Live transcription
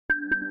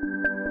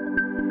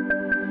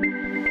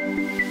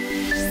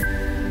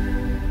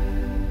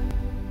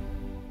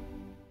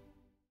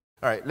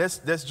All right,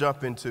 let's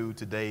jump into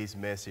today's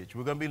message.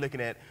 We're going to be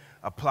looking at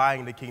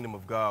applying the kingdom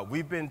of God.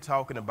 We've been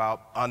talking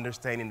about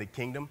understanding the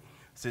kingdom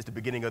since the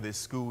beginning of this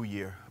school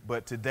year,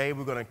 but today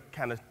we're going to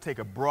kind of take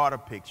a broader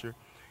picture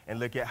and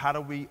look at how do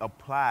we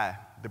apply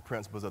the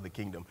principles of the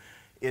kingdom.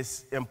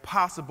 It's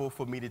impossible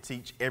for me to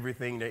teach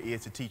everything there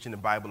is to teach in the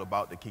Bible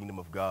about the kingdom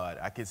of God.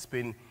 I could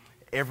spend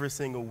every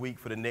single week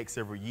for the next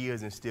several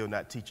years and still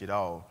not teach it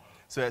all.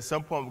 So at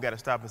some point we've got to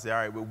stop and say, all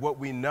right, with what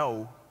we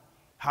know,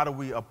 how do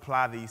we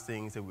apply these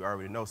things that we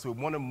already know? So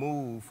we want to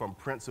move from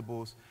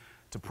principles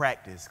to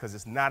practice, because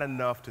it's not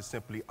enough to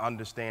simply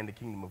understand the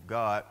kingdom of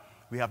God.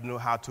 We have to know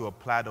how to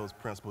apply those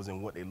principles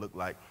and what they look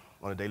like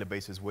on a daily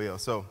basis as well.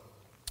 So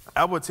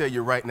I will tell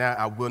you right now,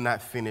 I will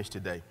not finish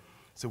today.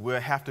 So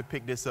we'll have to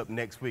pick this up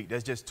next week.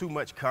 There's just too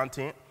much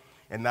content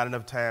and not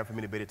enough time for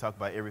me to be able to talk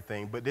about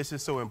everything. But this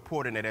is so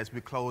important that as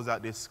we close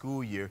out this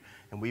school year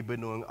and we've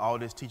been doing all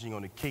this teaching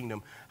on the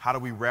kingdom, how do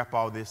we wrap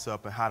all this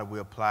up and how do we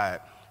apply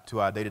it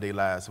to our day-to-day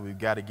lives? So we've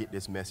got to get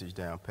this message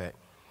down pat.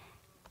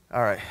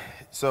 All right,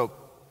 so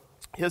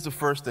here's the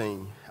first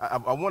thing. I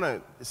want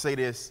to say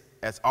this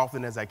as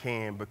often as I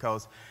can,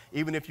 because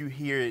even if you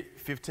hear it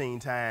 15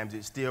 times,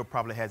 it still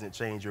probably hasn't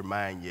changed your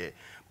mind yet.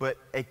 But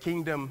a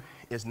kingdom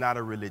is not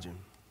a religion.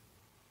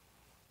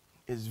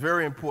 It's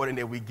very important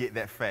that we get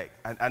that fact.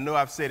 I know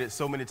I've said it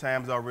so many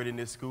times already in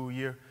this school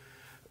year,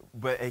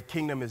 but a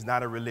kingdom is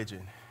not a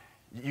religion.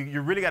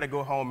 You really got to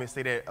go home and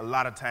say that a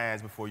lot of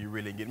times before you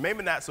really get it.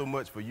 Maybe not so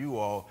much for you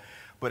all,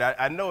 but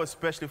I know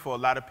especially for a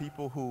lot of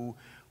people who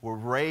were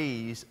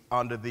raised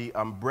under the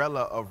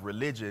umbrella of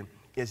religion,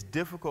 it's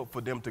difficult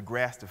for them to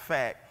grasp the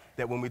fact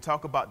that when we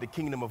talk about the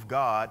kingdom of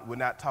God, we're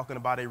not talking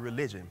about a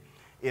religion.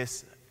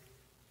 It's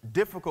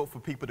difficult for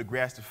people to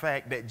grasp the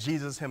fact that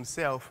Jesus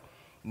himself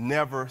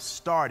never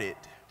started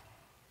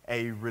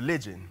a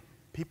religion.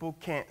 People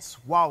can't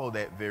swallow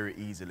that very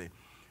easily.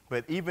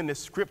 But even the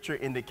scripture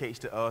indicates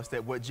to us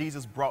that what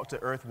Jesus brought to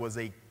earth was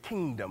a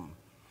kingdom,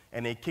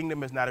 and a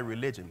kingdom is not a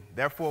religion.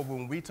 Therefore,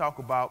 when we talk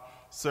about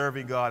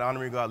serving God,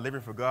 honoring God,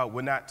 living for God,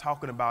 we're not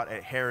talking about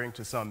adhering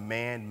to some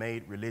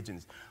man-made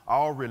religions.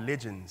 All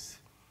religions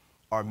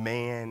are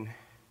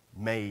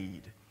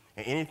man-made,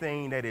 and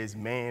anything that is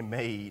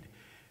man-made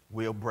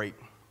will break.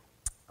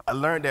 I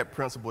learned that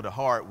principle the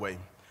hard way.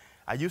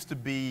 I used to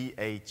be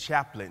a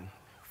chaplain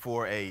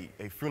for a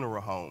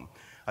funeral home.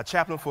 A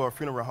chaplain for a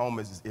funeral home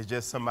is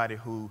just somebody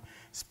who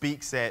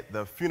speaks at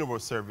the funeral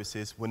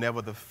services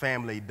whenever the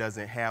family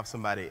doesn't have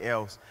somebody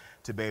else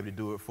to be able to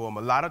do it for them.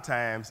 A lot of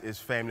times it's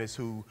families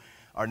who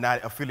are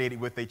not affiliated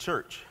with a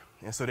church,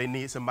 and so they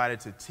need somebody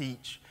to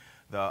teach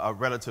a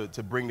relative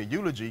to bring the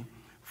eulogy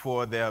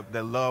for their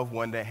loved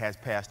one that has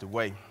passed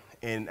away.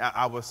 And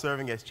I was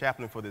serving as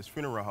chaplain for this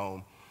funeral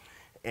home,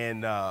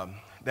 and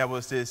there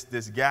was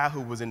this guy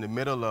who was in the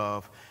middle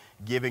of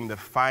giving the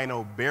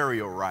final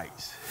burial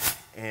rites.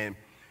 And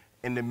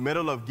in the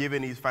middle of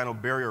giving these final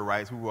burial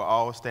rites, we were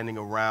all standing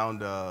around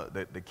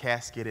the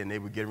casket, and they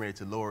were getting ready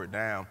to lower it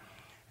down.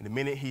 And the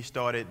minute he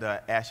started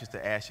the ashes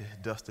to ashes,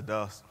 dust to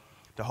dust,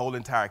 the whole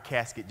entire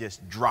casket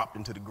just dropped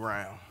into the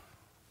ground.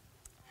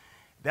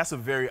 That's a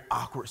very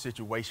awkward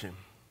situation,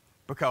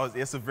 because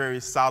it's a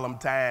very solemn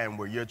time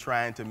where you're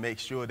trying to make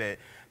sure that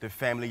the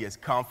family is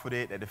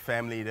comforted, that the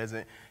family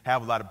doesn't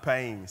have a lot of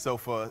pain. So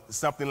for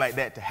something like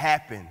that to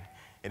happen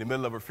in the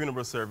middle of a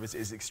funeral service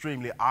is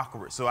extremely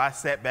awkward. So I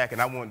sat back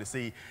and I wanted to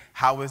see,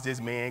 how is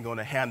this man going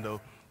to handle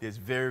this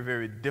very,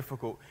 very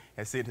difficult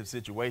and sensitive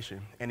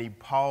situation? And he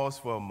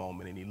paused for a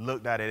moment and he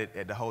looked out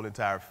at the whole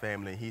entire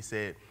family. He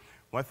said,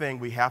 one thing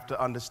we have to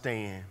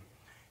understand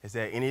is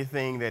that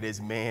anything that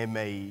is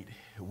man-made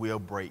will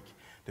break.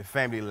 The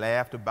family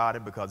laughed about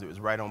it because it was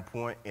right on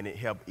point, and it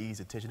helped ease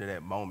the tension of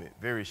that moment.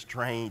 Very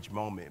strange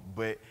moment,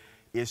 but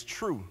it's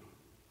true.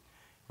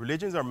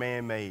 Religions are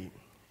man-made.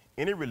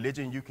 Any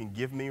religion you can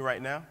give me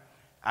right now,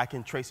 I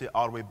can trace it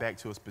all the way back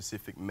to a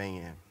specific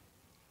man.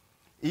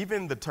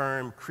 Even the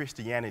term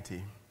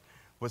Christianity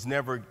was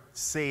never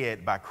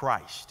said by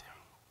Christ.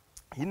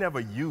 He never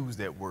used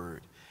that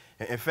word.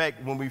 In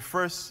fact, when we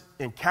first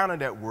encountered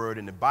that word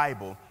in the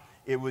Bible,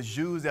 it was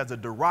used as a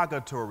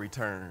derogatory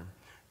term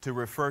to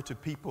refer to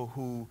people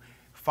who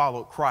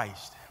followed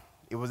Christ.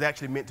 It was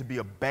actually meant to be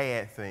a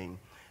bad thing.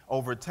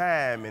 Over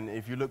time, and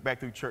if you look back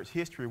through church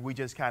history, we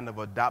just kind of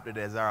adopted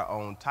it as our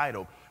own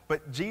title.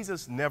 But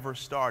Jesus never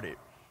started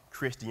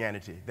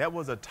Christianity. That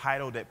was a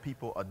title that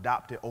people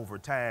adopted over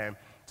time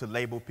to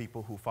label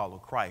people who follow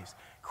Christ.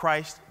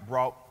 Christ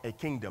brought a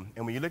kingdom.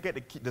 And when you look at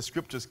the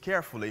scriptures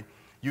carefully,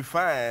 you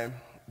find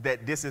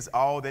that this is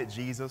all that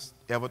Jesus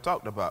ever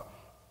talked about.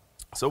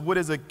 So what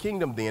is a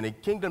kingdom then? A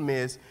kingdom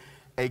is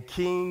a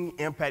king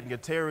impacting a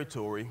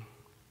territory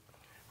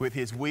with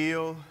his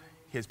will,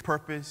 his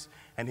purpose,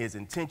 and his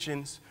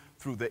intentions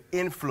through the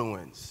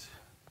influence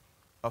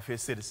of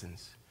his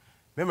citizens.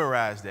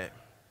 Memorize that,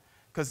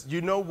 because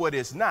you know what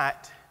it's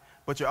not,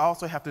 but you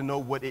also have to know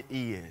what it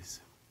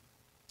is.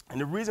 And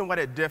the reason why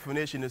that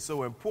definition is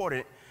so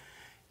important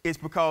is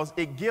because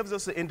it gives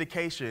us an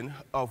indication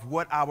of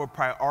what our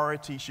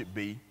priority should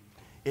be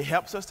It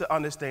helps us to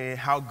understand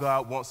how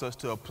God wants us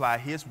to apply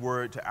his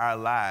word to our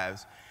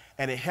lives,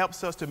 and it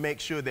helps us to make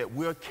sure that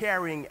we're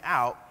carrying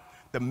out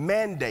the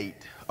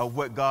mandate of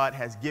what God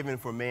has given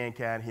for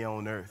mankind here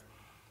on earth.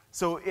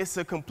 So it's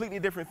a completely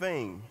different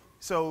thing.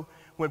 So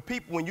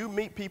when you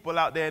meet people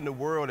out there in the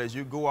world, as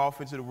you go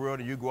off into the world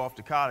and you go off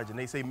to college, and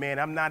they say, man,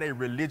 I'm not a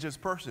religious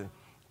person.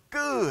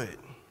 Good.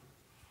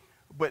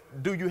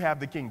 But do you have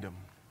the kingdom?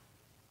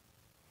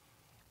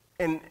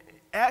 And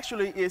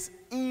actually, it's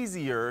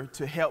easier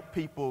to help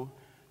people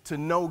to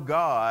know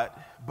God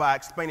by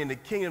explaining the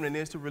kingdom than it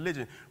is to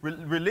religion.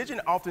 Religion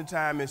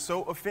oftentimes is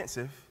so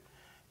offensive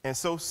and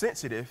so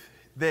sensitive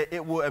that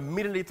it will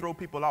immediately throw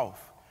people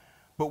off.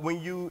 But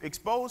when you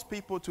expose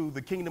people to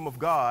the kingdom of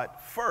God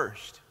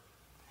first,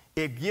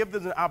 it gives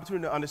them an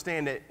opportunity to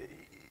understand that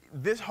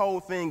this whole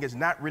thing is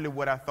not really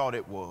what I thought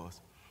it was.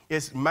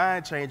 It's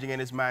mind changing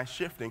and it's mind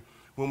shifting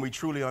when we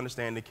truly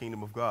understand the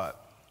kingdom of God.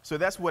 So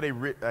that's what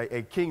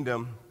a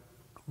kingdom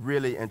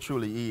really and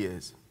truly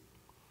is.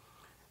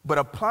 But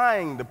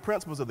applying the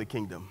principles of the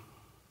kingdom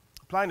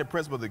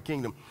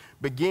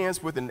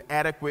begins with an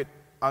adequate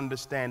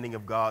understanding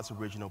of God's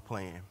original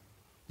plan.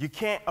 You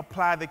can't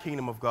apply the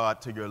kingdom of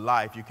God to your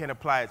life. You can't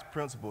apply its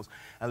principles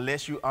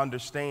unless you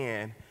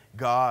understand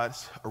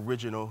God's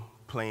original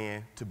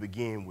plan to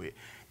begin with.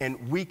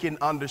 And we can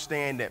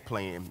understand that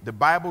plan. The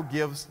Bible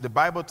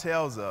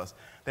tells us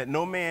that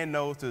no man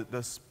knows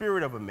the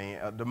spirit of a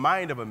man, the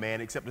mind of a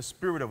man, except the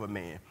spirit of a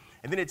man.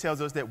 And then it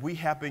tells us that we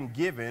have been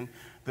given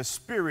the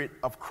Spirit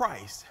of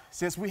Christ.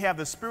 Since we have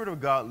the Spirit of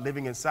God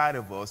living inside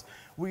of us,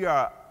 we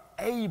are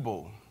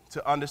able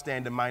to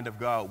understand the mind of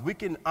God. We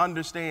can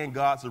understand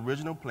God's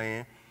original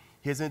plan,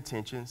 his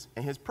intentions,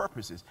 and his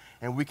purposes,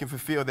 and we can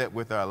fulfill that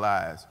with our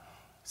lives.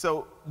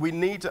 So we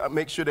need to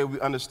make sure that we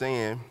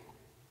understand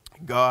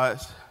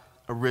God's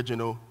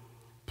original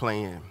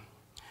plan.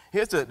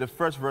 Here's the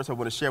first verse I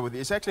want to share with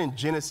you. It's actually in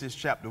Genesis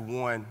chapter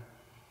 1,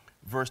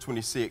 verse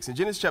 26. In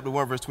Genesis chapter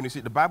 1, verse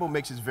 26, the Bible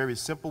makes this very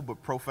simple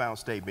but profound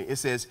statement. It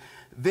says,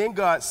 then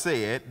God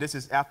said, this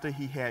is after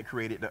he had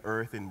created the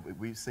earth, and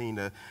we've seen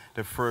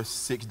the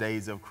first 6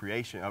 days of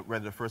creation,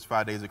 rather the first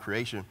 5 days of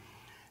creation.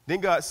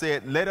 Then God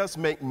said, let us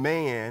make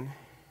man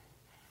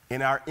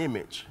in our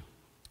image,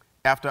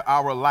 after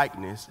our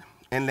likeness,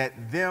 and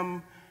let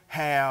them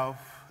have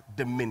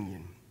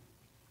dominion.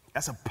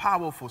 That's a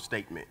powerful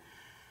statement,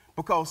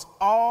 because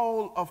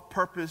all of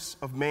purpose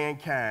of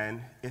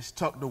mankind is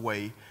tucked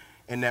away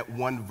in that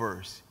one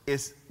verse.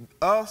 It's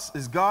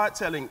God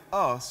telling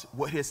us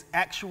what his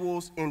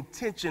actual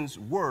intentions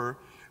were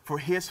for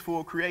his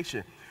full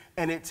creation.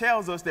 And it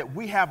tells us that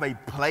we have a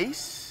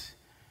place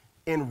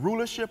in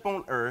rulership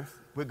on earth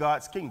with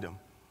God's kingdom.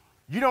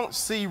 You don't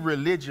see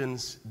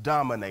religions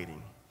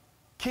dominating.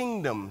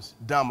 Kingdoms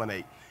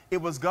dominate. It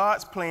was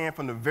God's plan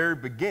from the very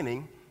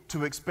beginning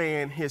to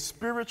expand his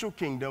spiritual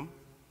kingdom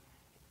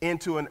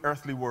into an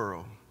earthly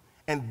world.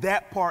 And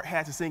that part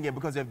has to sink in,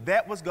 because if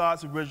that was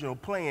God's original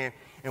plan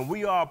and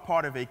we are a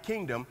part of a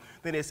kingdom,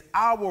 then it's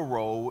our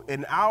role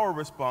and our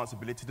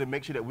responsibility to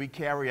make sure that we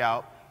carry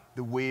out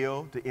the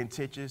will, the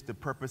intentions, the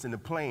purpose, and the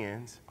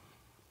plans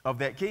of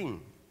that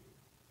king.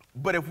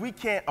 But if we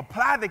can't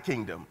apply the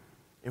kingdom,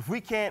 if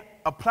we can't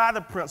apply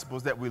the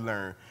principles that we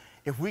learn,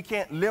 if we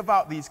can't live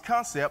out these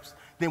concepts,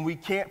 then we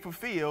can't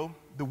fulfill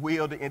the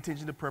will, the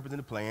intention, the purpose, and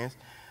the plans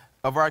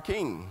of our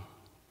king.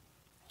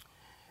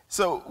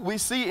 So we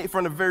see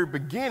from the very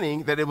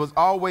beginning that it was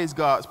always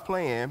God's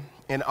plan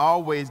and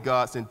always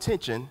God's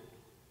intention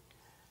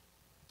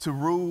to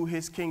rule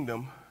his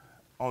kingdom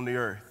on the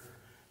earth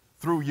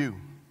through you.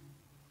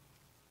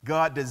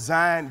 God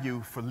designed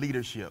you for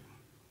leadership.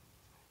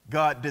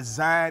 God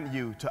designed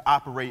you to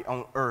operate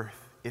on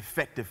earth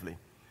effectively.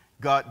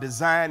 God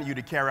designed you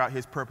to carry out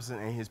his purposes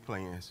and his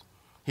plans.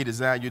 He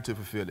designed you to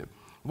fulfill it.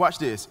 Watch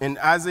this. In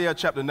Isaiah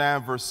chapter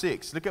 9, verse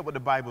 6, look at what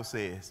the Bible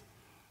says.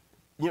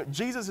 You know,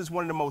 Jesus is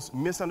one of the most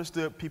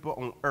misunderstood people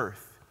on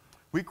earth.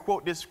 We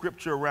quote this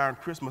scripture around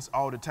Christmas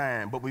all the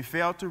time, but we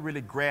fail to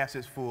really grasp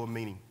its full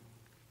meaning.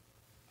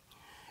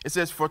 It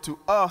says, for to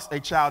us a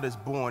child is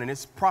born, and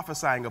it's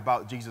prophesying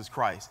about Jesus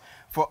Christ.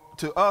 For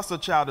to us a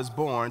child is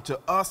born, to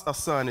us a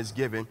son is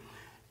given,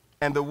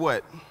 and the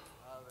what?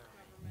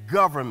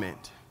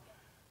 Government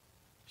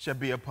shall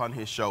be upon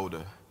his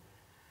shoulder.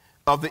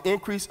 Of the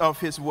increase of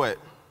his what?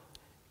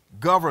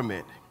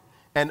 Government,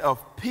 and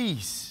of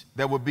peace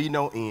there will be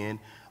no end,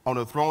 on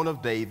the throne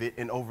of David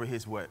and over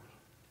his what?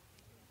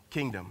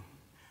 Kingdom.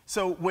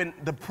 So when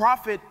the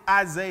prophet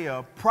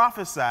Isaiah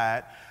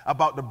prophesied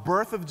about the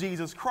birth of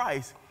Jesus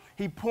Christ,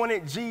 he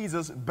pointed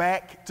Jesus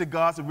back to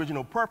God's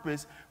original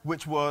purpose,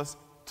 which was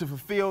to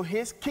fulfill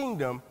his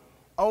kingdom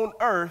on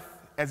earth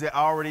as it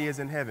already is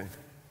in heaven.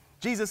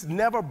 Jesus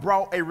never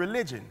brought a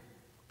religion.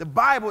 The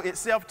Bible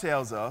itself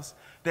tells us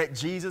that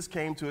Jesus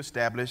came to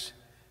establish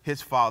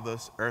his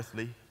Father's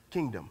earthly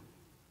kingdom.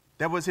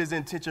 That was his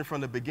intention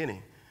from the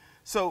beginning.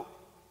 So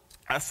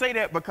I say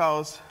that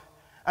because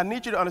I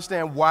need you to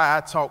understand why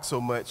I talk so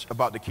much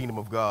about the kingdom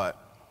of God.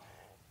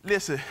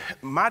 Listen,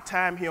 my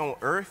time here on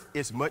earth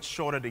is much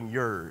shorter than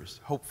yours,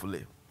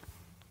 hopefully.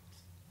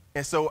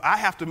 And so I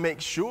have to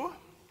make sure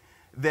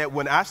that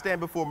when I stand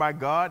before my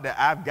God, that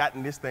I've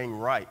gotten this thing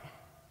right.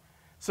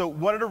 So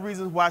one of the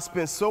reasons why I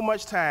spend so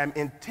much time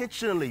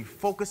intentionally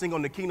focusing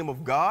on the kingdom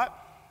of God,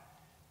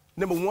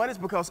 number one, is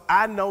because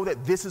I know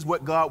that this is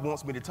what God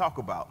wants me to talk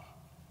about.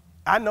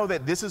 I know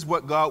that this is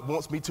what God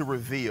wants me to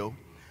reveal.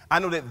 I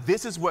know that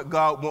this is what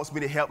God wants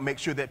me to help make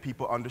sure that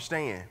people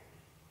understand.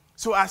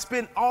 So I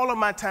spend all of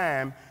my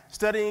time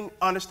studying,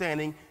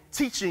 understanding,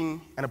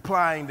 teaching, and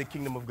applying the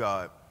kingdom of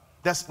God.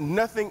 That's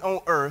nothing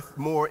on earth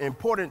more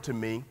important to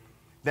me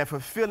than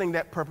fulfilling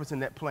that purpose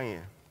and that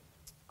plan.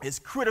 It's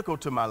critical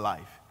to my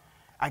life.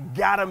 I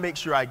gotta make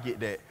sure I get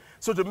that.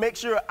 So to make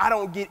sure I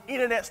don't get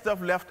any of that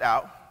stuff left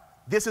out,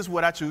 this is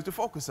what I choose to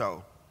focus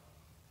on.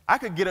 I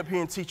could get up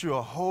here and teach you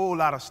a whole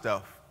lot of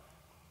stuff.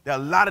 There are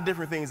a lot of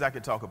different things I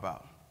could talk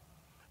about.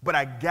 But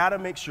I gotta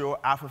make sure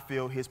I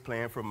fulfill his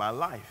plan for my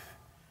life.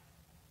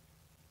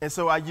 And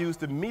so I use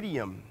the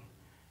medium,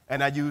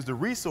 and I use the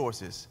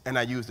resources, and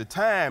I use the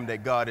time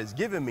that God has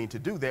given me to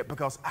do that,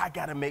 because I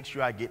gotta make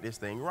sure I get this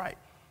thing right.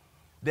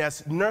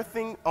 There's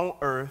nothing on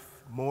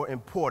earth more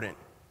important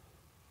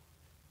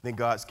than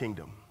God's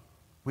kingdom.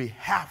 We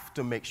have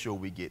to make sure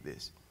we get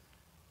this.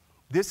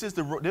 This is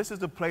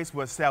the place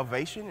where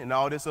salvation and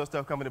all this other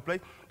stuff come into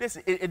place.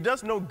 Listen, it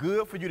does no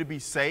good for you to be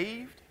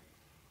saved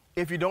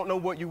if you don't know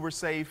what you were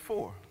saved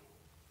for,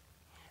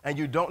 and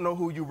you don't know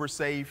who you were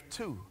saved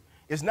to.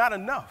 It's not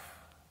enough.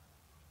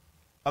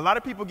 A lot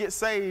of people get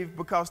saved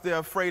because they're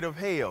afraid of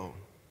hell.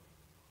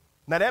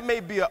 Now, that may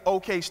be an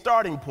okay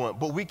starting point,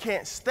 but we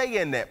can't stay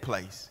in that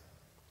place.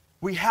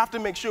 We have to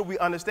make sure we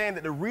understand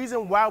that the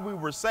reason why we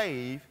were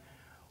saved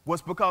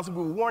was because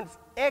we weren't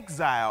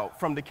exiled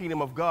from the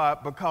kingdom of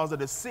God because of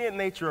the sin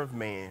nature of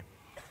man.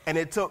 And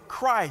it took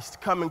Christ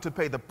coming to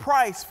pay the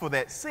price for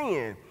that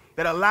sin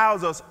that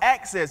allows us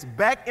access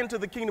back into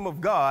the kingdom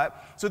of God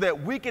so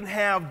that we can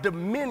have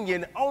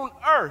dominion on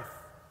earth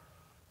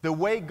the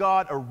way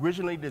God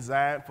originally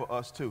designed for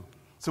us to.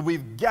 So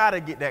we've got to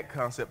get that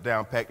concept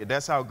down packed.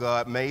 That's how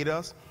God made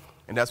us,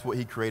 and that's what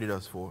he created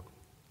us for.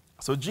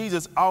 So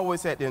Jesus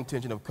always had the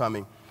intention of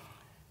coming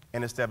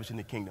and establishing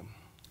the kingdom.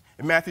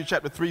 In Matthew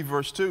chapter 3,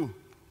 verse 2,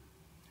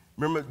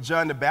 remember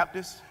John the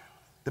Baptist?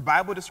 The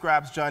Bible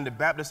describes John the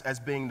Baptist as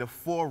being the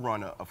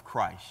forerunner of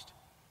Christ.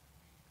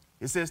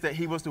 It says that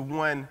he was the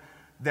one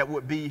that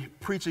would be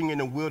preaching in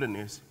the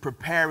wilderness,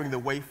 preparing the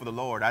way for the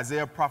Lord.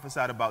 Isaiah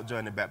prophesied about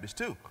John the Baptist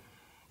too.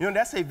 You know,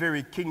 that's a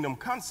very kingdom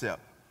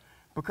concept,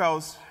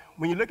 because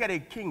when you look at a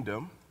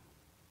kingdom,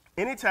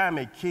 anytime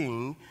a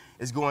king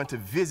is going to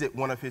visit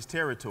one of his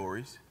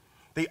territories,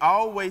 they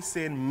always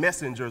send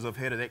messengers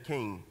ahead of that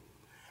king.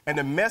 And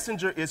the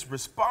messenger is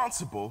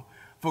responsible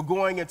for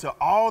going into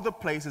all the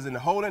places in the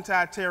whole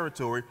entire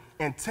territory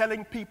and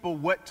telling people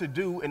what to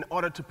do in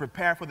order to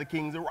prepare for the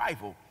king's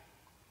arrival.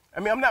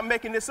 I mean, I'm not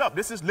making this up.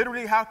 This is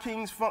literally how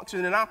kings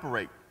function and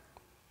operate.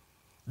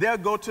 They'll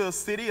go to a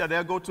city or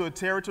they'll go to a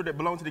territory that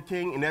belongs to the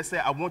king, and they'll say,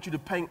 I want you to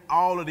paint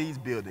all of these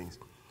buildings.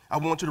 I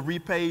want you to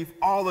repave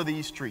all of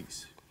these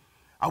streets.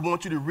 I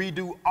want you to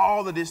redo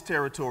all of this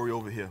territory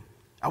over here.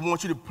 I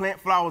want you to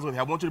plant flowers over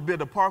here. I want you to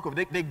build a park over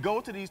there. They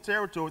go to these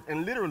territories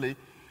and literally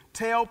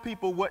tell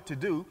people what to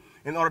do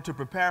in order to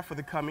prepare for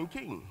the coming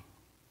king.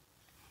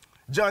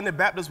 John the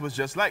Baptist was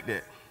just like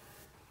that.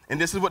 And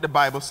this is what the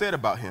Bible said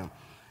about him.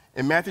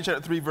 In Matthew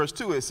chapter 3, verse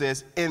 2, it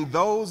says, in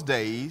those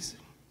days,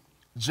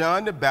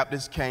 John the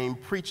Baptist came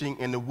preaching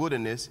in the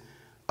wilderness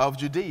of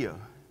Judea.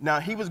 Now,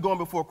 he was going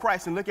before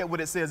Christ, and look at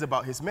what it says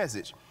about his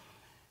message.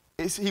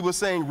 He was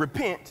saying,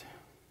 repent.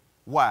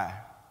 Why?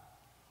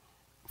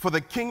 For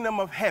the kingdom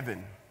of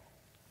heaven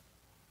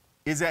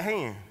is at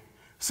hand.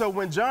 So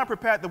when John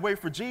prepared the way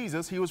for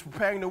Jesus, he was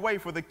preparing the way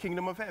for the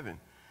kingdom of heaven.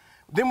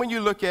 Then when you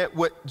look at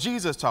what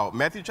Jesus taught,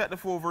 Matthew chapter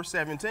 4, verse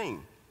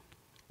 17,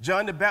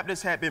 John the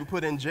Baptist had been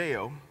put in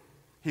jail.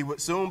 He would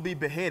soon be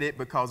beheaded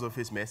because of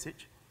his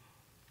message.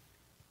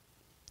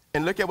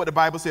 And look at what the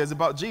Bible says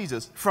about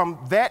Jesus. From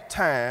that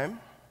time,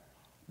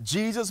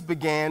 Jesus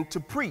began to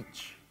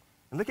preach.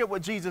 And look at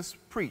what Jesus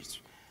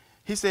preached.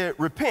 He said,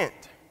 repent,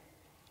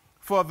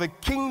 for the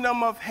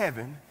kingdom of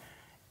heaven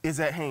is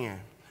at hand.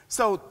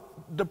 So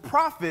the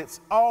prophets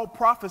all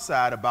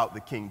prophesied about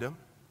the kingdom.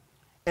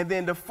 And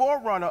then the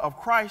forerunner of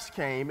Christ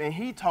came and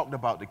he talked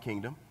about the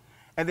kingdom.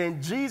 And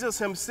then Jesus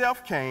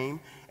himself came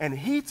and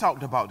he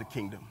talked about the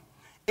kingdom.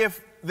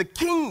 If the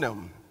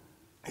kingdom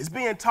is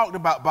being talked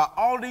about by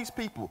all these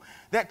people,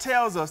 that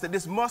tells us that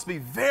this must be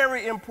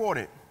very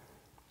important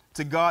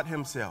to God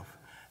himself.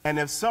 And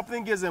if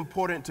something is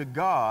important to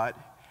God,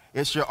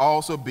 it should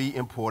also be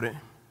important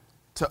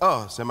to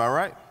us. Am I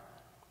right?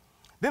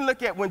 Then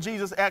look at when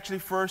Jesus actually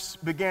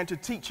first began to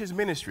teach his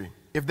ministry,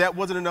 if that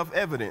wasn't enough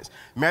evidence.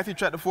 Matthew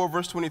chapter 4,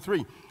 verse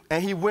 23.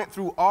 And he went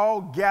through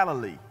all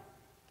Galilee,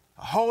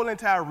 a whole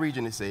entire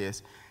region, it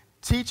says,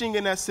 teaching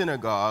in their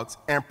synagogues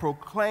and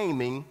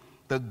proclaiming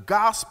the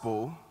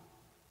gospel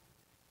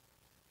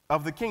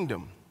of the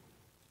kingdom,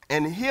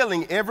 and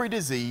healing every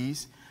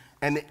disease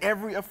and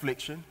every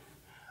affliction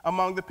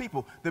among the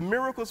people. The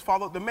miracles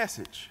followed the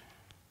message.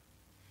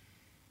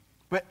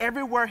 But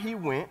everywhere he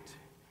went,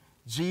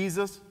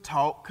 Jesus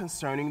taught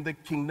concerning the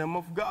kingdom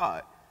of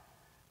God.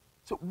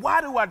 So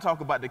why do I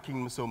talk about the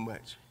kingdom so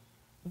much?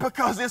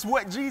 Because it's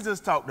what Jesus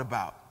talked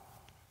about.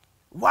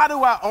 Why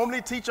do I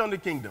only teach on the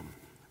kingdom?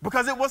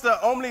 Because it was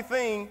the only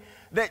thing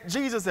that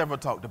Jesus ever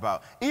talked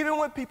about. Even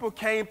when people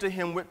came to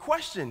him with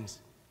questions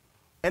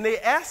and they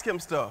asked him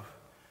stuff,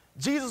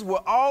 Jesus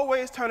will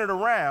always turn it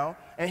around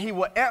and he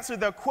will answer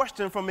their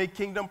question from a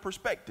kingdom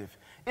perspective.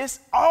 It's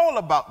all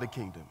about the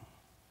kingdom.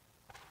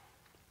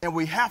 And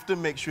we have to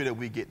make sure that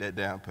we get that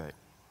down pat.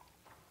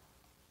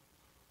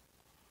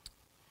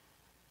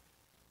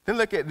 Then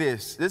look at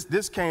this.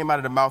 This came out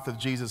of the mouth of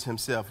Jesus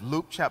himself.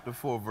 Luke chapter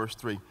 4, verse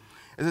 3.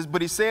 It says,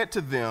 but he said to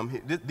them,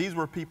 these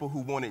were people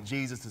who wanted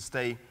Jesus to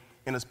stay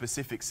in a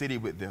specific city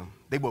with them.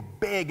 They were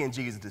begging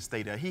Jesus to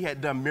stay there. He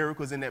had done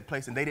miracles in that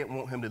place and they didn't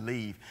want him to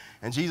leave.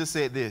 And Jesus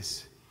said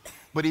this,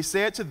 but he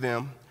said to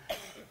them,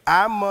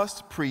 I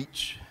must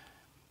preach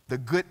the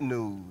good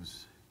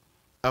news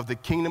of the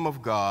kingdom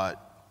of God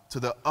to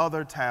the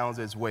other towns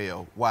as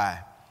well. Why?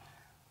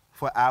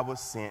 For I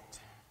was sent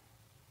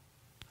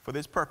for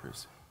this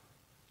purpose.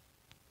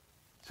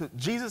 So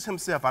Jesus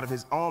himself, out of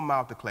his own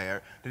mouth,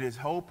 declared that his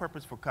whole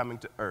purpose for coming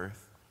to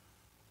earth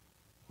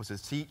was to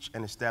teach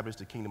and establish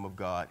the kingdom of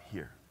God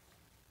here.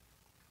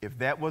 If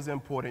that was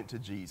important to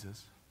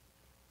Jesus,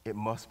 it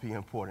must be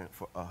important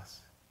for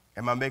us.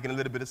 Am I making a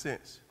little bit of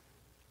sense?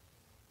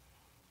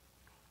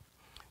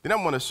 Then I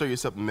want to show you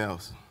something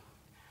else.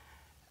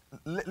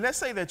 Let's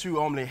say that you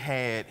only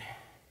had,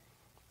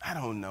 I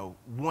don't know,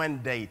 1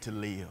 day to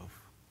live.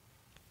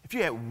 If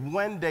you had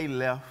 1 day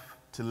left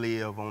to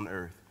live on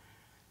earth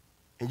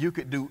and you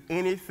could do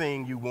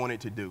anything you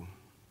wanted to do,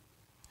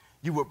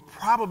 you would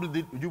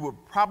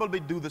probably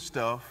do the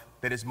stuff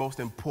that is most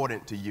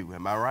important to you.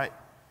 Am I right?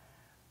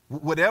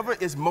 Whatever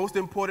is most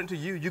important to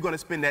you, you're going to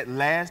spend that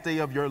last day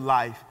of your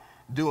life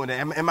doing that.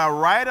 Am I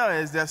right, or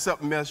is there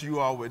something else you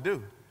all would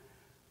do?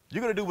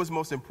 You're going to do what's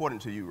most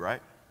important to you,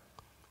 right?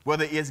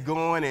 Whether it's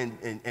going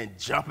and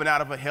jumping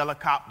out of a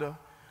helicopter,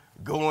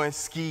 going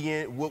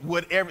skiing,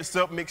 whatever,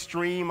 something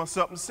extreme or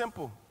something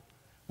simple.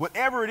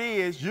 Whatever it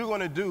is, you're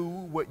going to do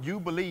what you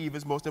believe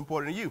is most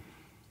important to you.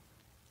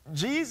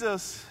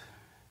 Jesus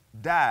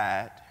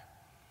died,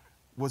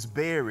 was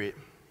buried,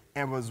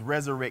 and was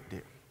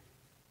resurrected.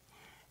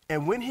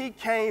 And when he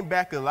came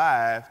back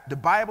alive, the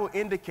Bible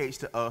indicates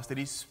to us that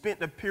he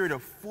spent a period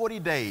of 40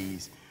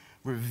 days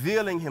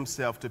revealing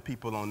himself to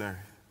people on earth.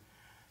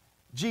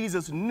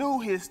 Jesus knew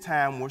his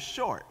time was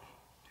short.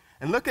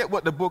 And look at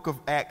what the book of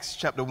Acts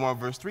chapter 1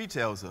 verse 3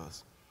 tells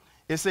us.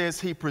 It says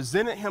he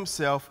presented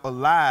himself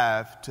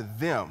alive to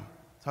them,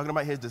 talking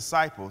about his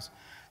disciples,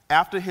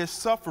 after his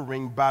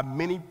suffering by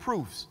many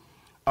proofs,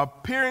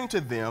 appearing to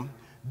them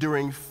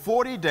during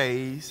 40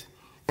 days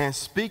and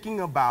speaking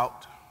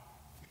about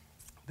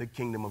the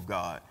kingdom of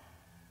God.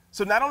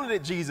 So not only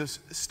did Jesus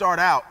start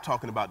out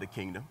talking about the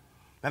kingdom,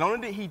 not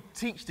only did he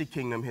teach the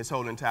kingdom his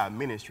whole entire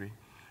ministry,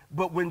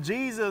 but when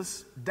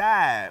Jesus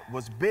died,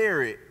 was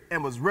buried,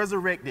 and was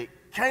resurrected,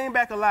 came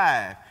back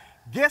alive,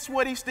 guess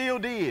what he still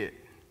did?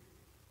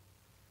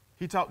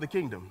 He taught the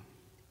kingdom.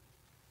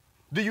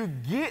 Do you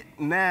get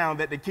now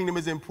that the kingdom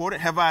is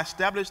important? Have I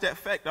established that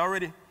fact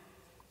already?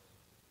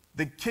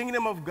 The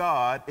kingdom of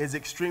God is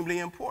extremely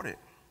important.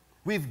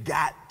 We've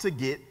got to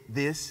get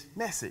this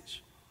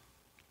message.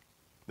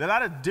 There are a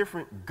lot of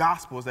different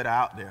gospels that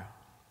are out there.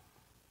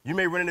 You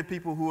may run into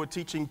people who are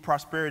teaching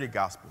prosperity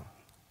gospel.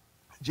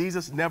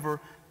 Jesus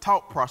never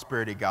taught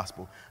prosperity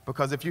gospel,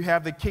 because if you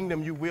have the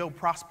kingdom, you will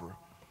prosper.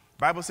 The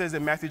Bible says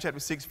in Matthew chapter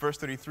 6, verse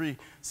 33,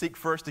 seek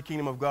first the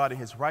kingdom of God and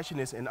his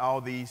righteousness, and all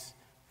these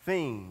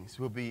things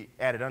will be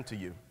added unto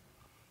you.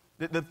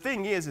 The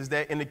thing is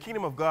that in the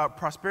kingdom of God,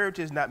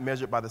 prosperity is not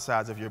measured by the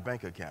size of your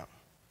bank account.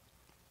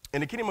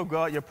 In the kingdom of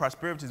God, your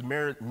prosperity is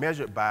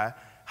measured by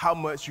how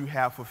much you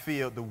have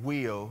fulfilled the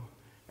will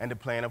and the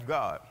plan of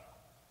God.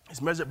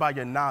 It's measured by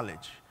your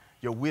knowledge,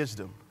 your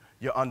wisdom,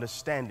 your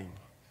understanding.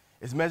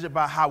 It's measured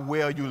by how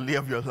well you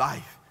live your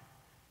life.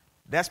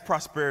 That's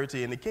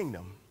prosperity in the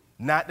kingdom,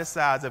 not the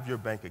size of your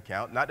bank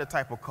account, not the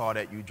type of car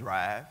that you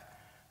drive.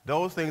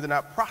 Those things are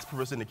not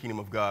prosperous in the kingdom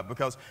of God,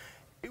 because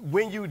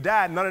when you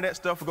die, none of that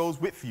stuff goes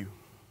with you.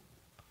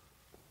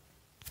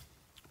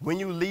 When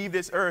you leave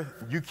this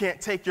earth, you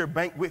can't take your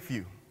bank with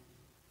you.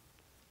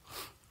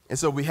 And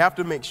so we have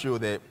to make sure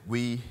that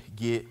we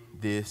get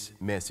this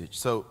message.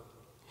 So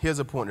here's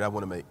a point that I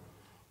want to make.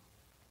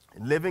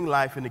 Living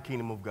life in the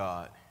kingdom of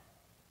God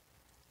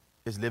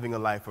is living a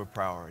life of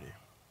priority.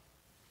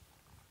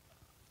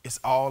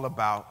 It's all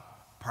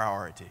about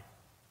priority.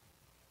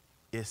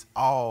 It's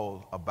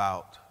all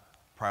about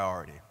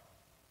priority.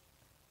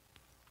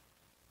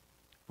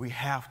 We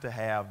have to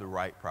have the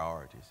right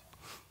priorities.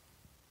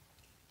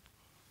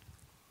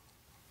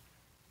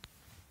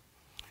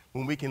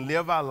 When we can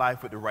live our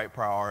life with the right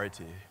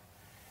priority,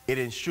 it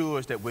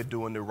ensures that we're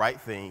doing the right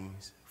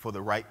things for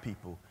the right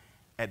people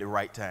at the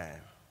right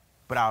time.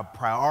 But our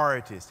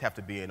priorities have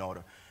to be in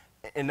order.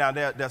 And now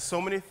there's so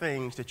many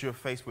things that you're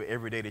faced with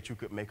every day that you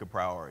could make a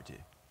priority.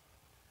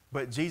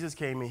 But Jesus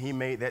came and he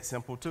made that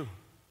simple too.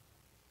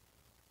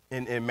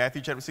 In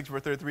Matthew chapter 6,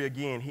 verse 33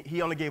 again,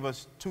 he only gave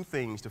us two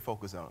things to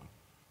focus on.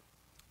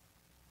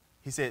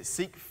 He said,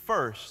 seek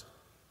first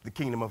the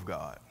kingdom of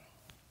God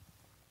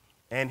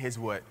and his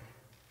what?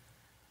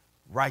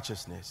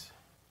 Righteousness.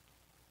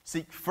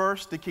 Seek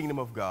first the kingdom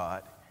of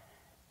God,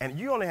 and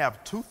you only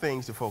have two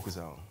things to focus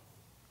on.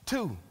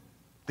 Two,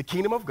 the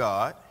kingdom of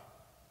God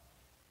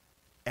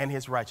and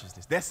his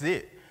righteousness. That's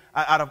it.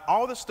 Out of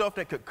all the stuff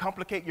that could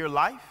complicate your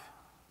life,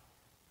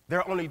 there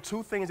are only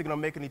two things that are going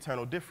to make an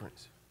eternal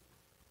difference.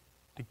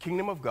 The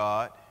kingdom of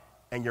God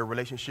and your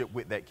relationship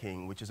with that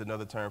king, which is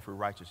another term for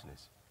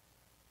righteousness.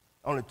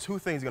 Only two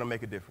things are going to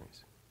make a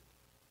difference.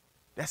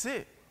 That's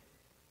it.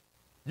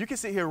 You can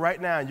sit here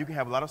right now and you can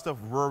have a lot of stuff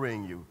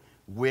worrying you,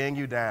 weighing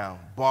you down,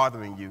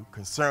 bothering you,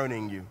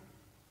 concerning you.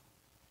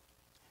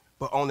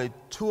 But only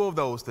two of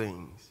those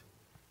things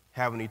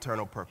have an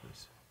eternal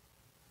purpose.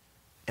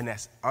 And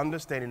that's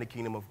understanding the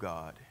kingdom of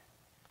God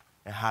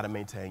and how to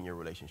maintain your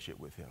relationship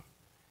with him.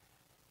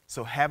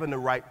 So having the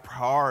right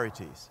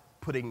priorities,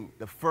 putting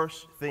the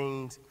first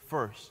things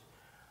first,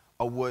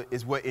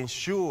 is what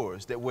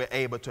ensures that we're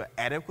able to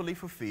adequately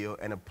fulfill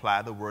and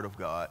apply the word of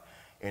God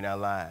in our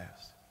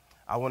lives.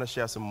 I want to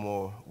share some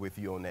more with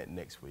you on that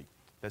next week.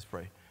 Let's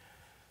pray.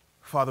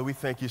 Father, we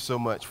thank you so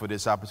much for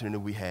this opportunity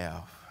we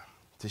have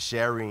to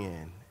share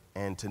in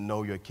and to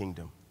know your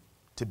kingdom,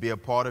 to be a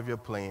part of your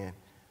plan,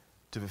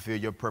 to fulfill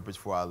your purpose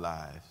for our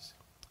lives.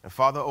 And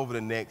Father, over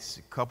the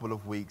next couple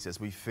of weeks as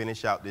we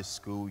finish out this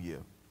school year,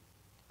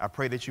 I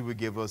pray that you would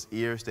give us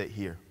ears that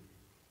hear,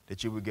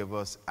 that you would give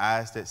us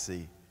eyes that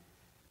see,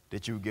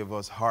 that you would give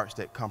us hearts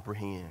that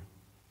comprehend.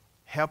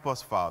 Help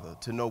us, Father,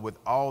 to know with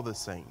all the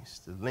saints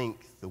the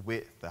length, the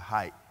width, the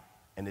height,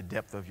 and the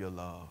depth of your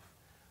love.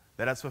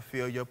 Let us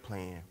fulfill your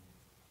plan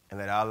and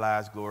let our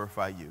lives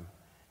glorify you.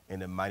 In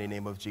the mighty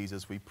name of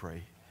Jesus we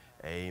pray.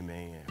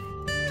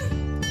 Amen.